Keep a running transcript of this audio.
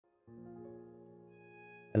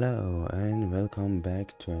Hello and welcome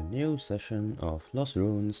back to a new session of Lost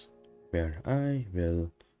Runes where I will...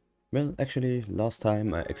 Well, actually, last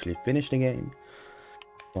time I actually finished the game,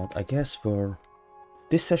 but I guess for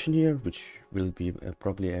this session here, which will be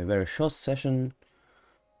probably a very short session,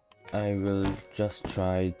 I will just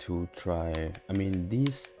try... I mean,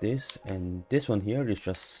 this and this one here is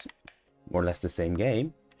just more or less the same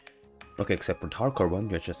game. Okay, except for the hardcore one,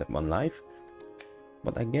 you just have one life.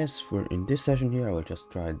 But I guess for in this session here, I will just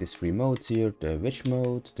try these three modes here: the witch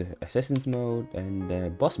mode, the assassin's mode, and the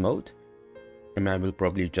boss mode. I mean, I will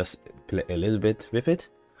probably just play a little bit with it.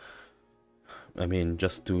 I mean,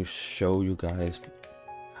 just to show you guys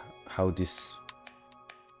how this,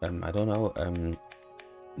 I don't know,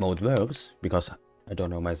 mode works, because I don't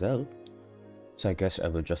know myself. So I guess I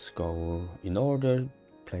will just go in order,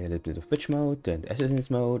 play a little bit of witch mode, then the assassin's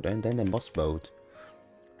mode, and then the boss mode.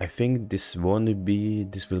 I think this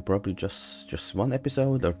will probably just one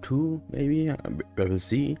episode or two, maybe. I will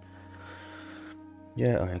see.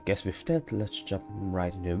 Yeah, I guess with that, let's jump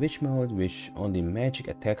right into witch mode, which only magic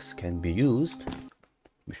attacks can be used.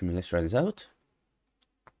 Which means let's try this out.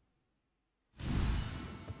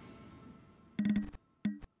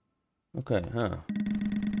 Okay,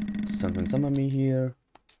 something summon me here.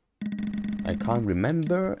 I can't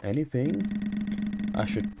remember anything. I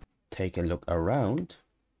should take a look around.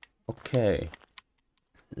 Okay,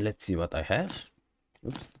 let's see what I have.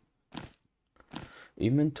 Oops.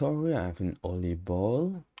 Inventory, I have an olive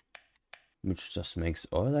ball, which just makes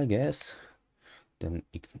oil, I guess. Then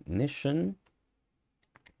ignition,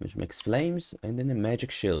 which makes flames, and then a magic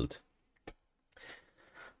shield.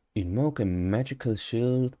 Invoke a magical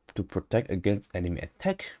shield to protect against enemy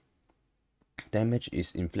attack. Damage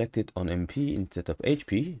is inflicted on MP instead of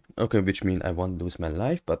HP. Okay, which means I won't lose my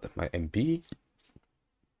life, but my MP.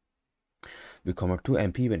 Recover 2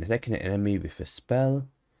 MP when attacking an enemy with a spell.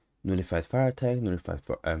 Nullified fire attack, nullified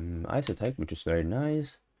for ice attack, which is very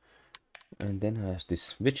nice. And then I have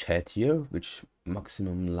this witch head here, which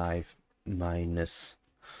maximum life minus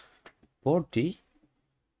 40,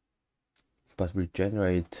 but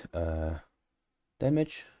regenerate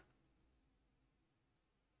damage.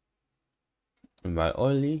 And while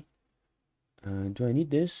oily, do I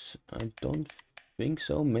need this? I don't think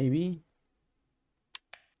so. Maybe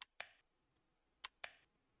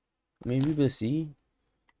we'll see.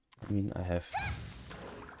 I mean, I have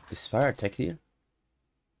this fire attack here.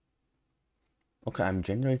 Okay, I'm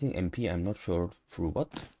generating MP. I'm not sure through what.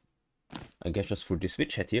 I guess just through this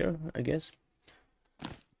witch head here, I guess.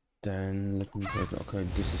 Then let me check. Okay,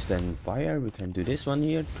 this is then fire. We can do this one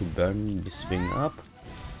here to burn this thing up.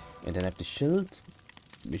 And then I have the shield,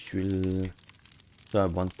 which will... So I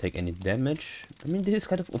won't take any damage. I mean, this is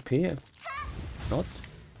kind of OP. Not?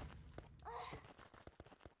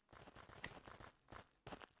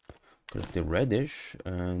 Collect the reddish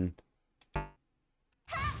and...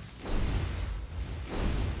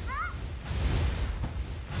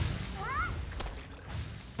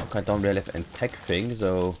 Okay, I don't really have an attack thing,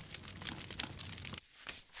 so...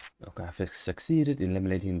 Okay, I've succeeded in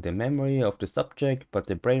eliminating the memory of the subject, but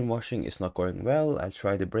the brainwashing is not going well. I'll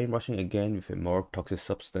try the brainwashing again with a more toxic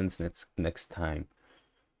substance next time.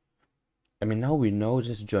 I mean, now we know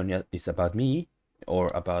this journey is about me,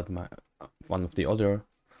 or about one of the other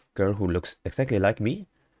girl who looks exactly like me.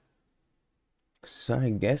 So I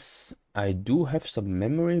guess I do have some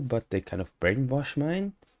memory, but they kind of brainwash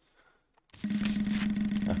mine.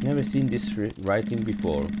 I've never seen this writing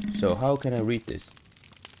before, so how can I read this?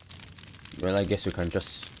 Well, I guess you can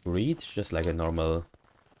just read, just like a normal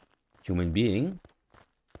human being.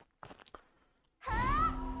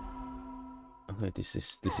 Okay, this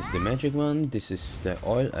is the magic one, this is the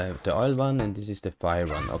oil one, and this is the fire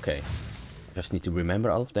one. Okay, I just need to remember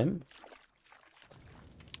all of them.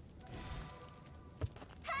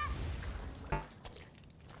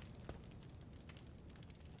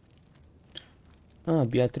 Ah,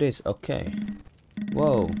 Beatrice, okay.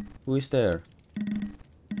 Whoa, who is there?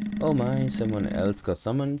 Oh my, someone else got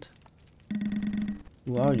summoned.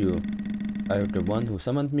 Who are you? Are you the one who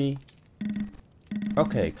summoned me?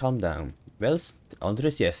 Okay, calm down. Well, the answer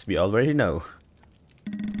is yes, we already know.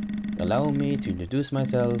 Allow me to introduce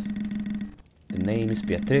myself. The name is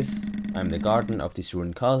Beatrice. I'm the guardian of this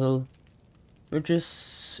ruined castle. Which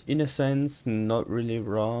is, in a sense, not really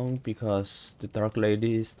wrong, because the Dark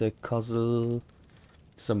Lady is the castle...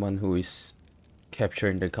 Someone who is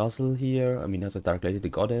capturing the castle here. I mean, as a Dark Lady, the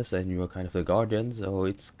goddess, and you are kind of the guardian, so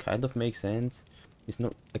it kind of makes sense. It's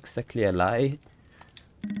not exactly a lie.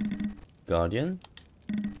 Guardian?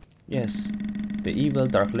 Yes, the evil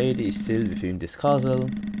Dark Lady is still within this castle,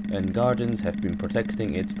 and guardians have been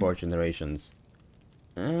protecting it for generations.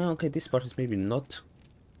 Okay, this part is maybe not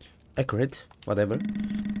accurate. Whatever.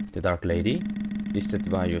 The Dark Lady. Is that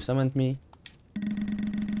why you summoned me?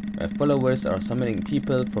 My followers are summoning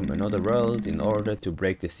people from another world in order to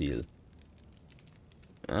break the seal.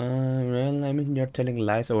 Well, I mean, you're telling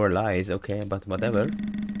lies over lies, okay, but whatever.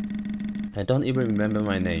 I don't even remember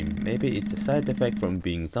my name. Maybe it's a side effect from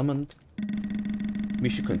being summoned. We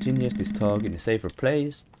should continue this talk in a safer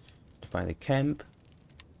place to find a camp.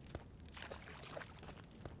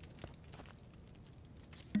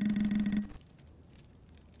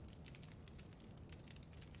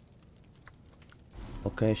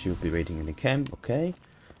 Okay, she will be waiting in the camp, okay.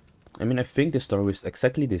 I mean, I think the story is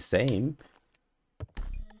exactly the same.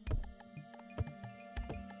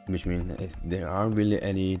 Which means there aren't really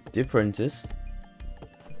any differences.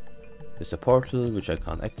 There's a portal which I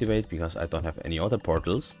can't activate because I don't have any other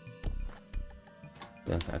portals.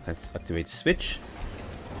 Then I can activate the switch.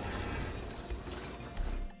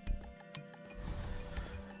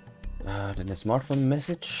 Then a smartphone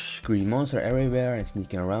message. Green monster everywhere and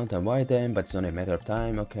sneaking around. I avoid them, but it's only a matter of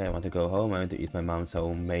time. Okay, I want to go home. I want to eat my mom's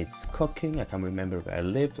homemade cooking. I can't remember where I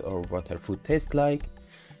lived or what her food tastes like.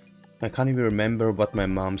 I can't even remember what my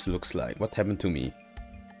mom's looks like. What happened to me?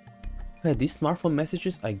 These smartphone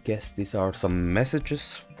messages, I guess these are some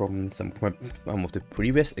messages from some of the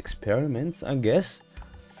previous experiments, I guess.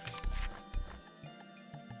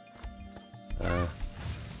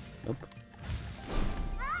 Nope.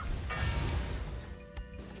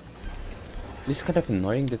 This is kind of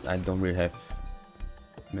annoying that I don't really have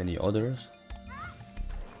many others.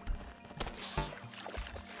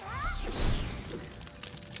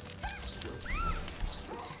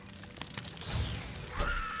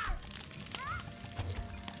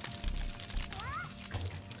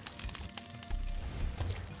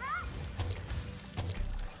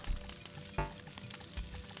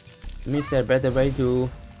 Is there a better way to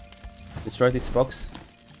destroy this box?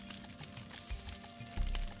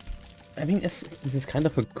 I mean, it's kind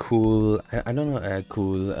of a cool, I don't know,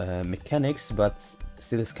 cool mechanics, but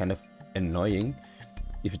still it's kind of annoying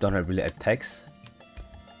if you don't have really attacks.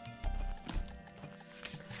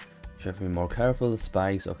 Should have to be more careful.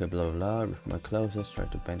 Spikes, okay, blah blah blah. With my closest, try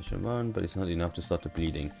to banish one, but it's not enough to stop the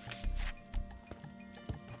bleeding.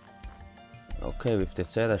 Okay, with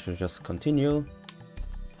that said, I should just continue.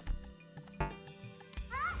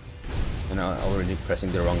 And I'm already pressing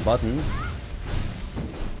the wrong button.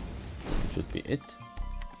 Should be it.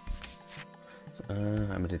 So,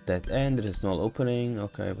 I'm at a dead end. There is a small opening.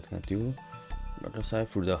 Okay, what can I do? Other side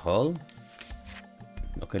through the hull.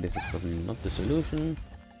 Okay, this is probably not the solution.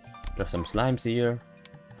 There's some slimes here.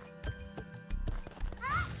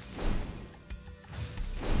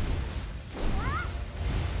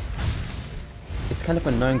 It's kind of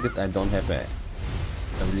annoying that I don't have a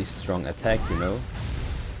really strong attack, you know.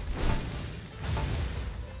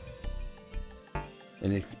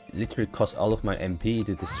 And it literally costs all of my MP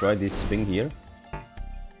to destroy this thing here.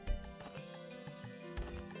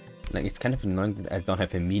 Like, it's kind of annoying that I don't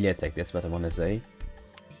have a melee attack, that's what I want to say.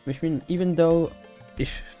 Which means, even though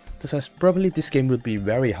probably this game would be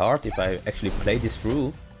very hard if I actually play this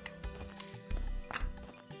through.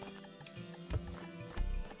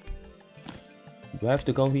 Do I have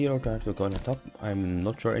to go here or do I have to go on the top? I'm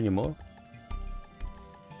not sure anymore.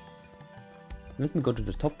 Let me go to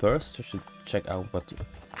the top first, just to check out what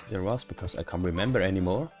there was, because I can't remember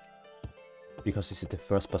anymore. Because this is the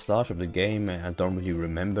first passage of the game and I don't really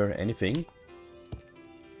remember anything.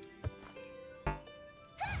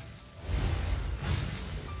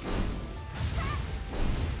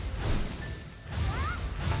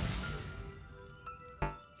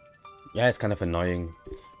 Yeah, it's kind of annoying.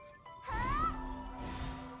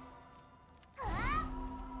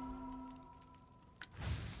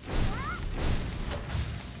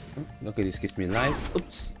 Okay, this gives me life.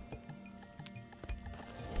 Oops.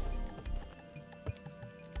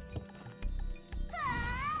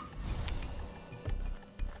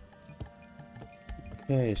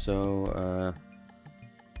 Okay, so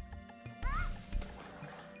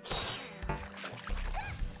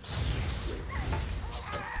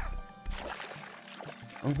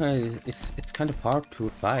okay, it's kind of hard to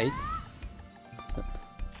fight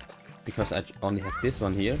because I only have this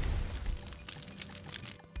one here.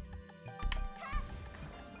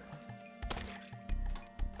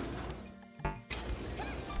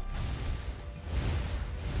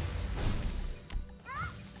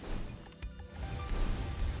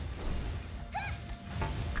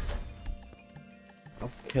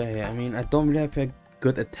 Okay, I mean, I don't really have a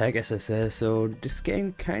good attack, as I said, so this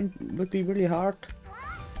game would be really hard.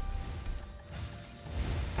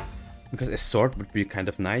 Because a sword would be kind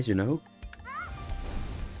of nice, you know?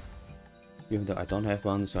 Even though I don't have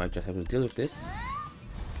one, so I just have to deal with this.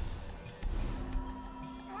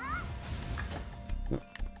 No.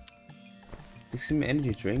 This is an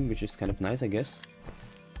energy drink, which is kind of nice, I guess.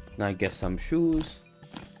 Now I guess some shoes.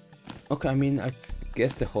 Okay, I mean, I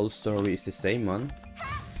guess the whole story is the same one.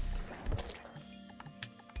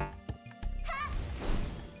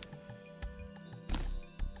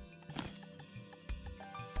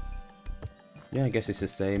 Yeah, I guess it's the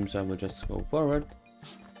same, so I will just go forward.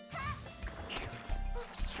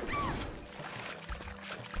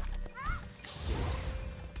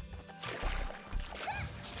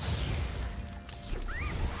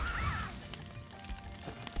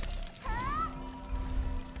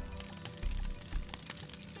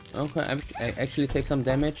 Okay, I actually take some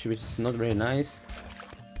damage, which is not very nice.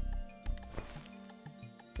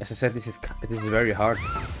 As I said, this is very hard.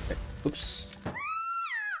 Oops.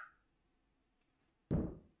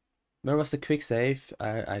 Where was the quick save?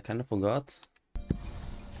 I kind of forgot.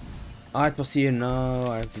 Ah, it was here. No,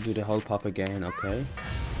 I have to do the whole pop again. Okay.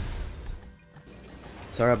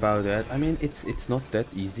 Sorry about that. I mean, it's not that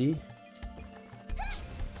easy.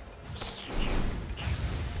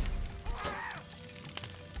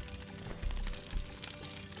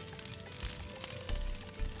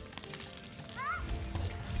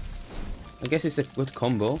 I guess it's a good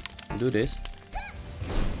combo. Do this.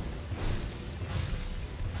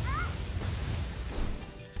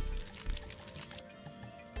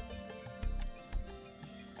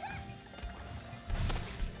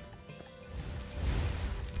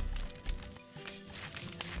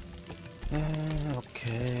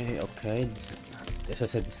 Okay. As I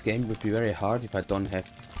said, this game would be very hard if I don't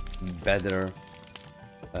have better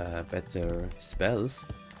spells.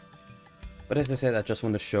 But as I said, I just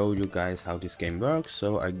want to show you guys how this game works,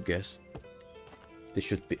 so I guess this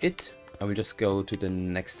should be it. I will just go to the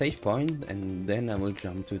next save point, and then I will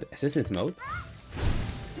jump to the Assassin's mode.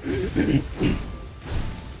 I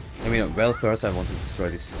mean, well, first I want to destroy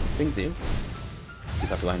these things here,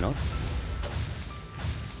 because why not?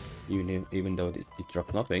 Even though it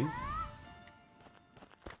dropped nothing.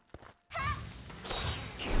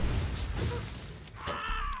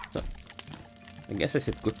 So, I guess it's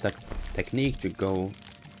a good technique to go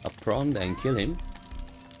up front and kill him.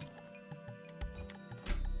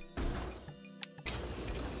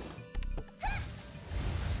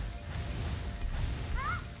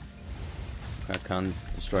 I can't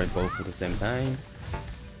destroy both at the same time.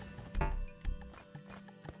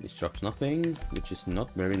 This drops nothing, which is not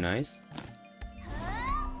very nice.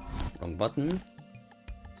 Wrong button.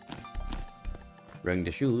 Wearing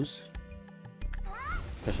the shoes.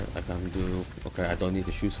 I can't do... Okay, I don't need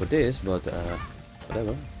the shoes for this, but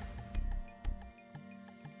whatever.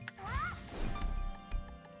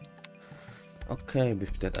 Okay,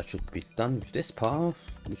 with that I should be done with this path,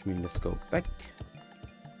 which means let's go back.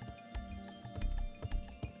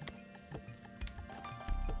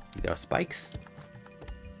 There are spikes.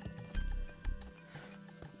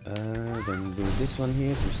 Then do this one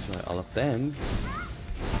here, destroy all of them.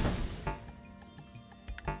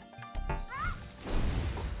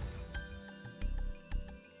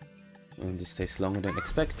 And this takes longer than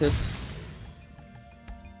expected.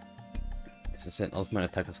 As I said, all of my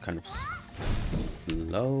attack is kind of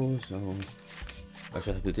slow, so I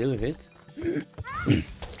should have to deal with it.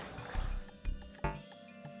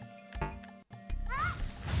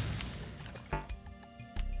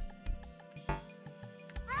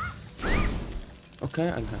 Okay,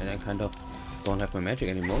 I kind of don't have my magic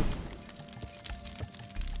anymore.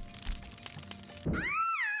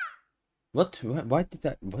 What? Why did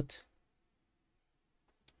that? What?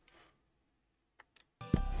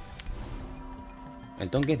 I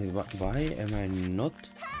don't get it. Why am I not?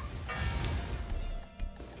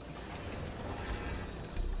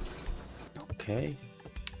 Okay.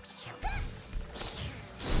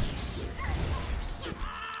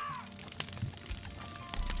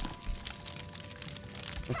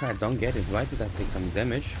 Okay, I don't get it. Why did I take some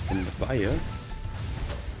damage from the fire?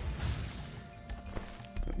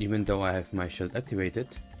 Even though I have my shield activated.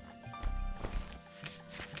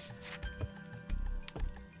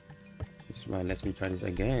 That's why let me try this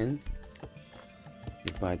again.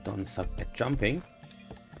 If I don't suck at jumping.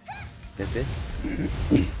 That's it.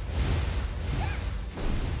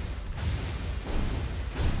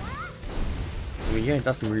 I mean, yeah, it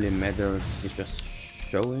doesn't really matter. It's just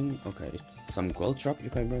showing. Okay. Some gold drop,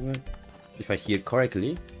 if I remember, if I hear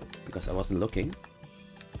correctly, because I wasn't looking.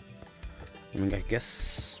 I mean, I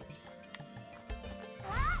guess.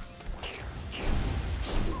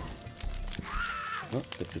 Oh,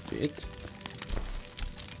 that should be it.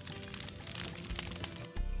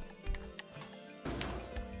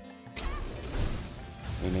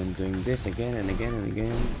 And then doing this again and again and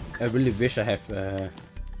again. I really wish I have a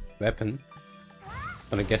weapon.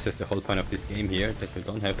 But I guess that's the whole point of this game here, that you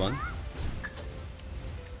don't have one.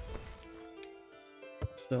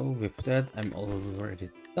 So with that, I'm already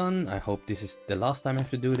done. I hope this is the last time I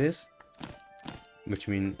have to do this. Which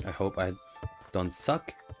means I hope I don't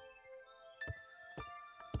suck.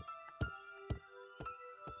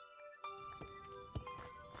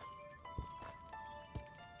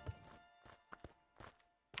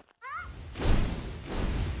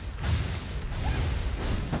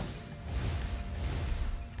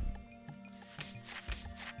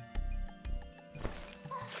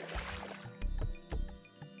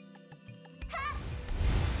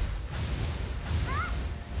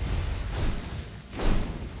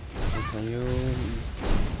 Can you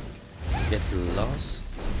get lost?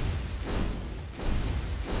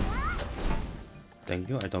 Thank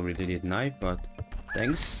you. I don't really need knife, but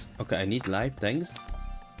thanks. Okay, I need life, thanks.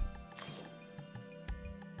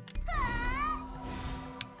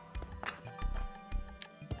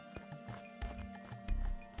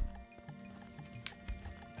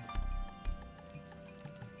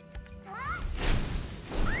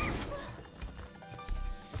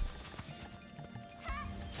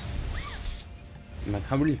 I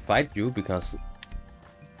can't really fight you because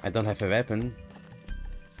I don't have a weapon.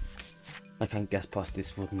 I can't get past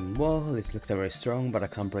this wooden wall. It looks very strong, but I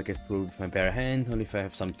can't break it through with my bare hand, only if I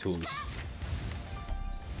have some tools.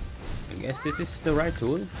 I guess this is the right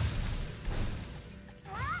tool.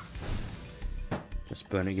 Just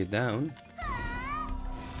burning it down.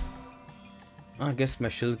 I guess my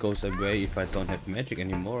shield goes away if I don't have magic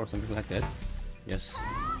anymore or something like that. Yes.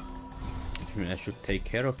 I mean, I should take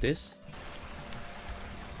care of this.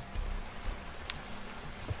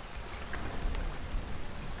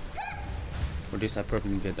 For this I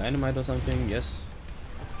probably get dynamite or something, yes.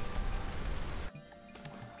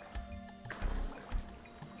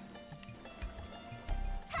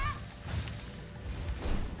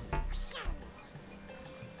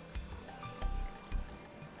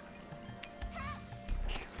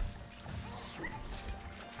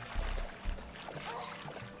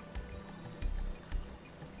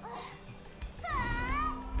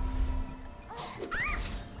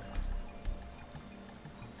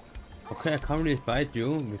 Okay, I can't really fight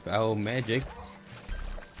you with our magic.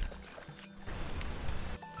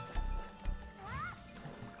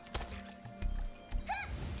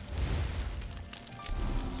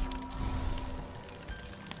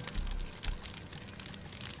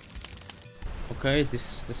 Okay,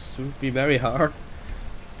 this would be very hard.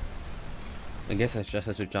 I guess I just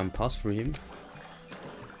have to jump past through him.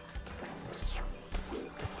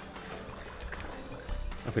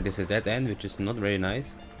 Okay, there's a dead end, which is not very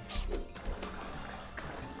nice.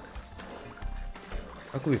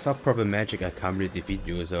 Okay, without proper magic, I can't really defeat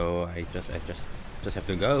you, so I just have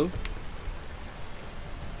to go.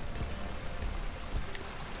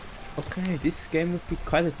 Okay, this game would be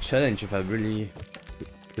quite a challenge if I really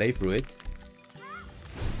play through it.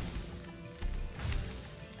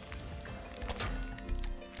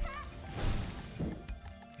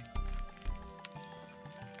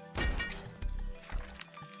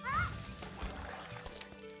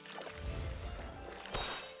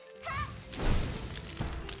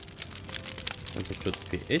 That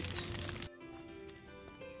should be it.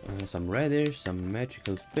 Some radish, some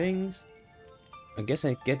magical things. I guess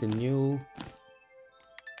I get a new...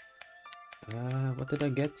 what did I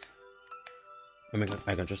get? I mean,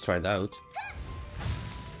 I can just try it out.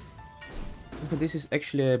 Okay, this is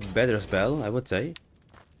actually a better spell, I would say.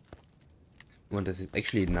 One that is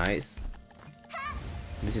actually nice.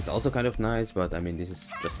 This is also kind of nice, but I mean, this is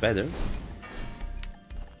just better.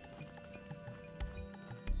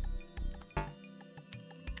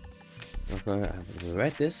 Okay, I have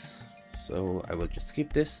read this, so I will just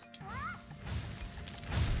skip this.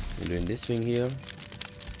 I'm doing this thing here.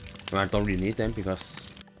 I don't really need them because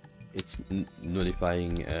it's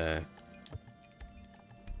nullifying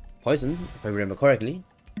poison, if I remember correctly.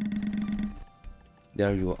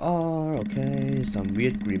 There you are. Okay, some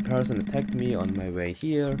weird green person attacked me on my way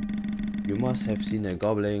here. You must have seen a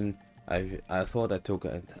goblin. I thought I took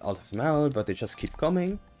all of them out, but they just keep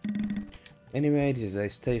coming. Anyway, this is a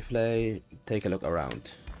safe play. Take a look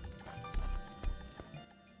around.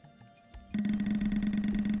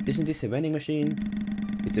 Isn't this a vending machine?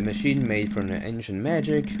 It's a machine made from an ancient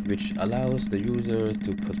magic, which allows the users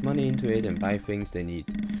to put money into it and buy things they need.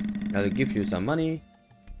 I'll give you some money.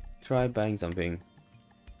 Try buying something.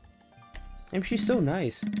 And she's so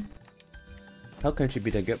nice. How can she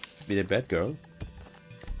be the bad girl?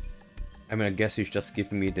 I mean, I guess she's just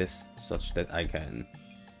giving me this such that I can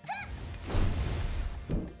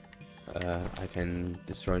I can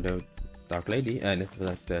destroy the Dark Lady, and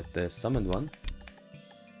like the summoned one.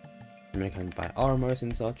 And I can buy armors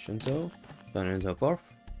and such and so on and so forth.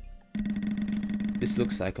 This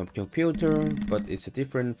looks like a computer, but it's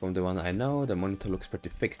different from the one I know. The monitor looks pretty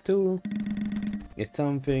fixed too. It's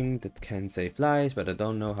something that can save lives, but I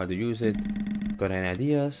don't know how to use it. Got any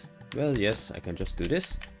ideas? Well, yes, I can just do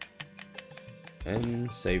this.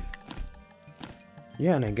 And save.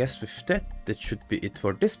 Yeah, and I guess with that should be it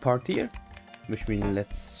for this part here. Which means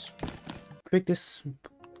let's quick this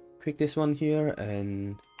one here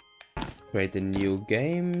and create a new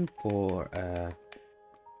game for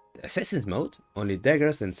Assassin's mode. Only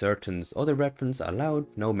daggers and certain other weapons are allowed,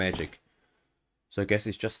 no magic. So I guess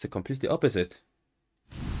it's just the completely opposite.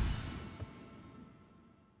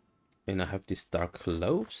 And I have these dark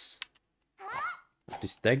clothes.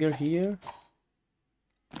 This dagger here.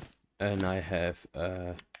 And I have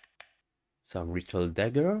some ritual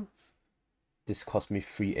dagger. This cost me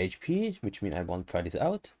 3 HP, which means I won't try this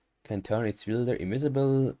out. Can turn its wielder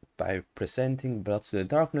invisible by presenting blood to the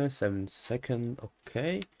darkness. 7 seconds.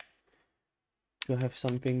 Okay. Do I have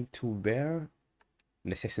something to wear?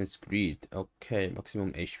 An Assassin's Creed. Okay.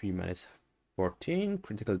 Maximum HP minus 14.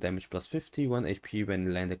 Critical damage plus 50. 1 HP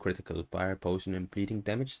when land a critical fire, poison, and bleeding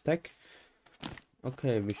damage stack.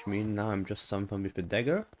 Okay, which means now I'm just someone with a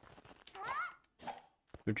dagger.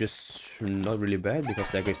 Which is not really bad,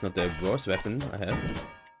 because dagger is not the worst weapon I have.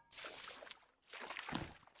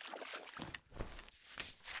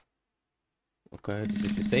 Okay, this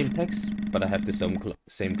is the same text, but I have the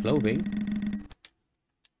same clothing.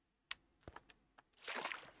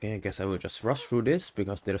 Okay, I guess I will just rush through this,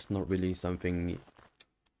 because there's not really something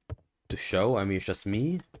to show. I mean, it's just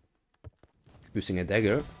me using a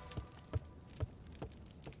dagger.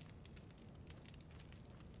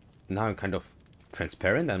 Now I'm kind of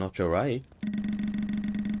transparent, I'm not sure why.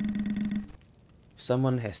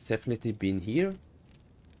 Someone has definitely been here.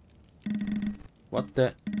 What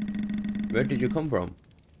the? Where did you come from?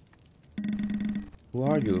 Who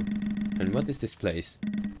are you? And what is this place?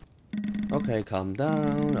 Okay, calm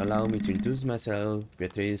down. Allow me to introduce myself.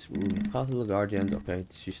 Beatrice, Castle Guardian. Okay,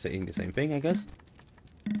 she's saying the same thing, I guess.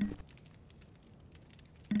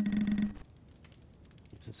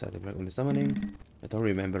 Inside the black on the summoning. I don't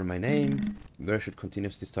remember my name. Where should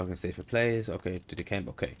continuously talk and save a place? Okay, to the camp.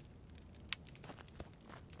 Okay.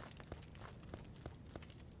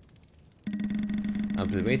 I'll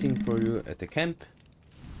be waiting for you at the camp.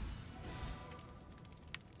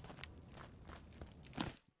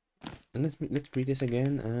 And let's read this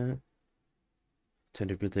again. Turn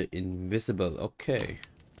the builder invisible. Okay.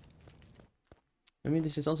 I mean,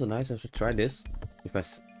 this is also nice. I should try this. If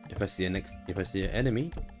I see an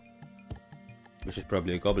enemy, which is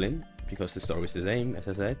probably a goblin, because the story is the same, as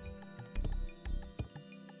I said.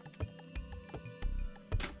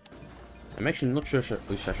 I'm actually not sure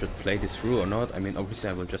if I should play this through or not. I mean, obviously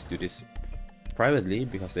I will just do this privately,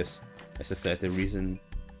 because there's, as I said, the reason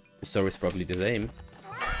the story is probably the same.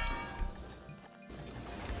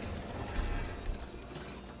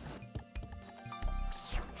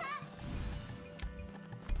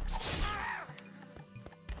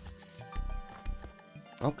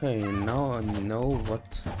 Okay, now I know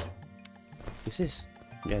what this is.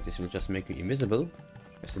 Yeah, this will just make me invisible,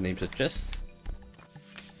 as the name suggests.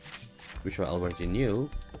 Which I already knew.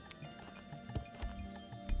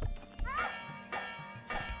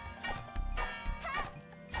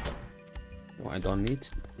 No, I don't need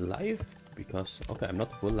life, because... Okay, I'm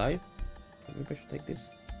not full life. Maybe I should take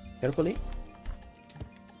this carefully,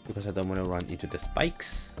 because I don't want to run into the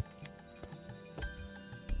spikes.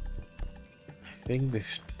 I think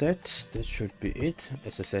with that should be it.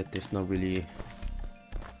 As I said, there's not really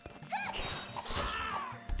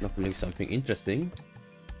something interesting.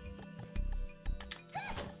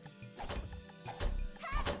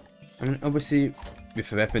 I mean, obviously,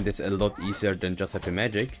 with a weapon, it's a lot easier than just having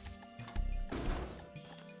magic.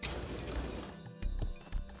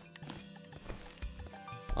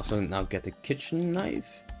 Also, now get a kitchen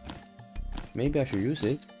knife. Maybe I should use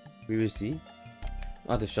it. We will see.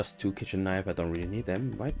 Oh, there's just 2 kitchen knives. I don't really need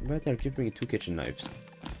them. Why they're giving me 2 kitchen knives?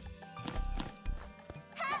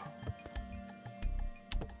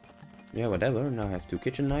 Yeah, whatever. Now I have 2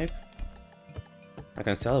 kitchen knives. I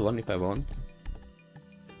can sell one if I want.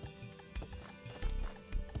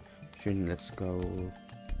 Let's go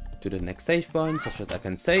to the next save point, such that I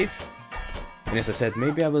can save. And as I said,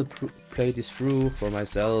 maybe I will play this through for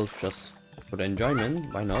myself, just for the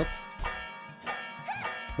enjoyment. Why not?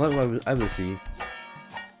 Well, I will see.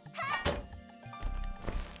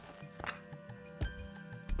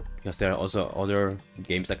 Because there are also other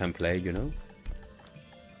games I can play, you know.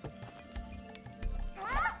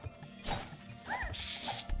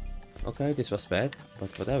 Okay, this was bad,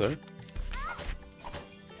 but whatever.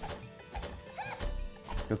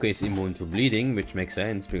 Okay, it's immune to bleeding, which makes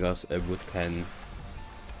sense because a wood can...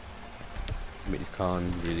 I mean, it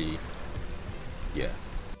can't really... Yeah.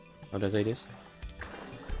 How do I say this?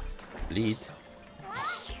 Bleed.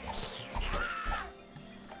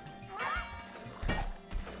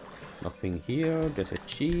 Nothing here, there's a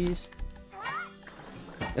cheese.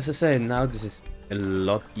 As I said, now this is a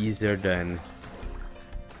lot easier than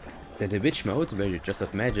the witch mode, where you just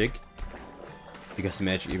have magic. Because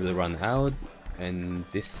magic will run out, and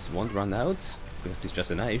this won't run out, because it's just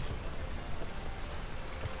a knife.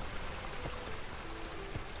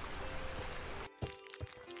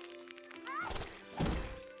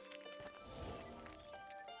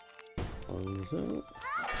 Also,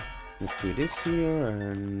 let's do this here,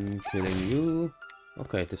 and killing you.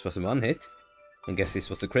 Okay, this was a one hit. I guess this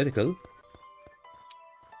was a critical.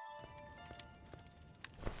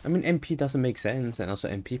 I mean, MP doesn't make sense, and also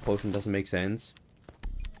MP potion doesn't make sense.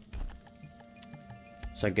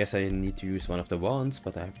 So I guess I need to use one of the wands,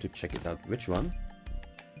 but I have to check it out which one.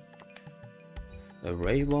 A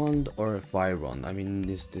ray wand or a fire wand. I mean,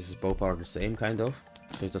 this is both are the same kind of,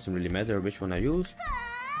 so it doesn't really matter which one I use.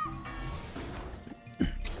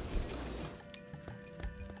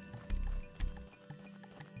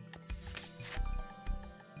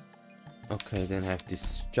 Okay, then I have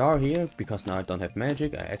this jar here, because now I don't have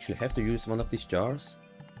magic, I actually have to use one of these jars.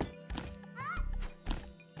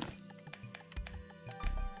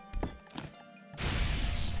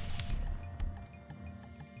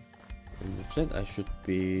 And with that I should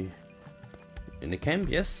be in the camp,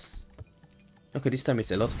 yes. Okay, this time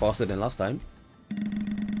it's a lot faster than last time.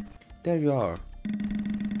 There you are.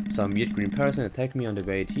 Some weird green person attacked me on the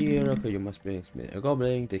way here. Okay, you must be a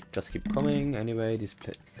goblin. They just keep coming. Anyway,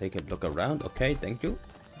 take a look around. Okay, thank you.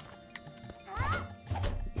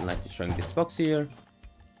 Like destroying this box here.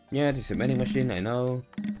 Yeah, this is a vending machine, I know.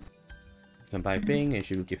 You can buy a thing and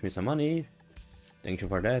she will give me some money. Thank you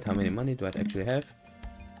for that. How many money do I actually have?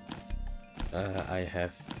 I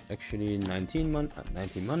have actually 19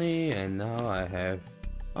 money, and now I have...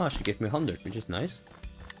 Oh, she gave me 100, which is nice.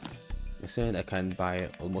 Listen, I can buy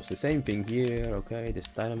almost the same thing here. Okay, this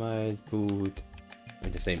dynamite, food,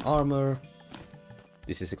 and the same armor.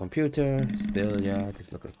 This is a computer, still, yeah,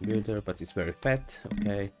 this looks like a computer, but it's very fat.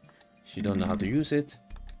 Okay, she don't know how to use it.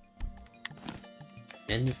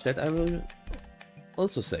 And with that I will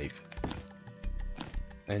also save.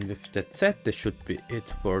 And with that said, this should be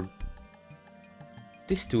it for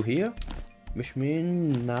these two here. Which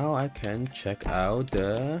means now I can check out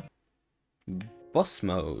the boss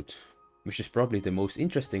mode, which is probably the most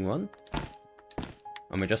interesting one.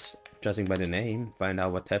 I mean, just judging by the name, find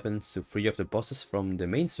out what happens to 3 of the bosses from the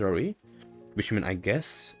main story. Which means I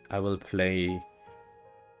guess I will play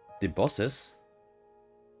the bosses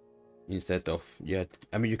instead of, yeah,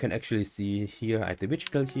 I mean, you can actually see here at the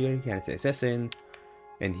witch guild here at the assassin,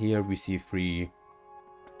 and here we see 3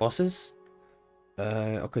 bosses.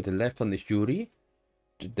 Okay, the left one is Yuri,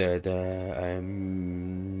 the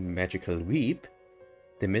magical weep.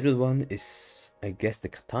 The middle one is, I guess, the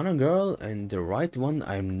katana girl, and the right one,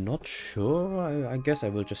 I'm not sure. I guess I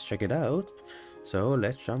will just check it out. So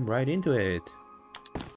let's jump right into it.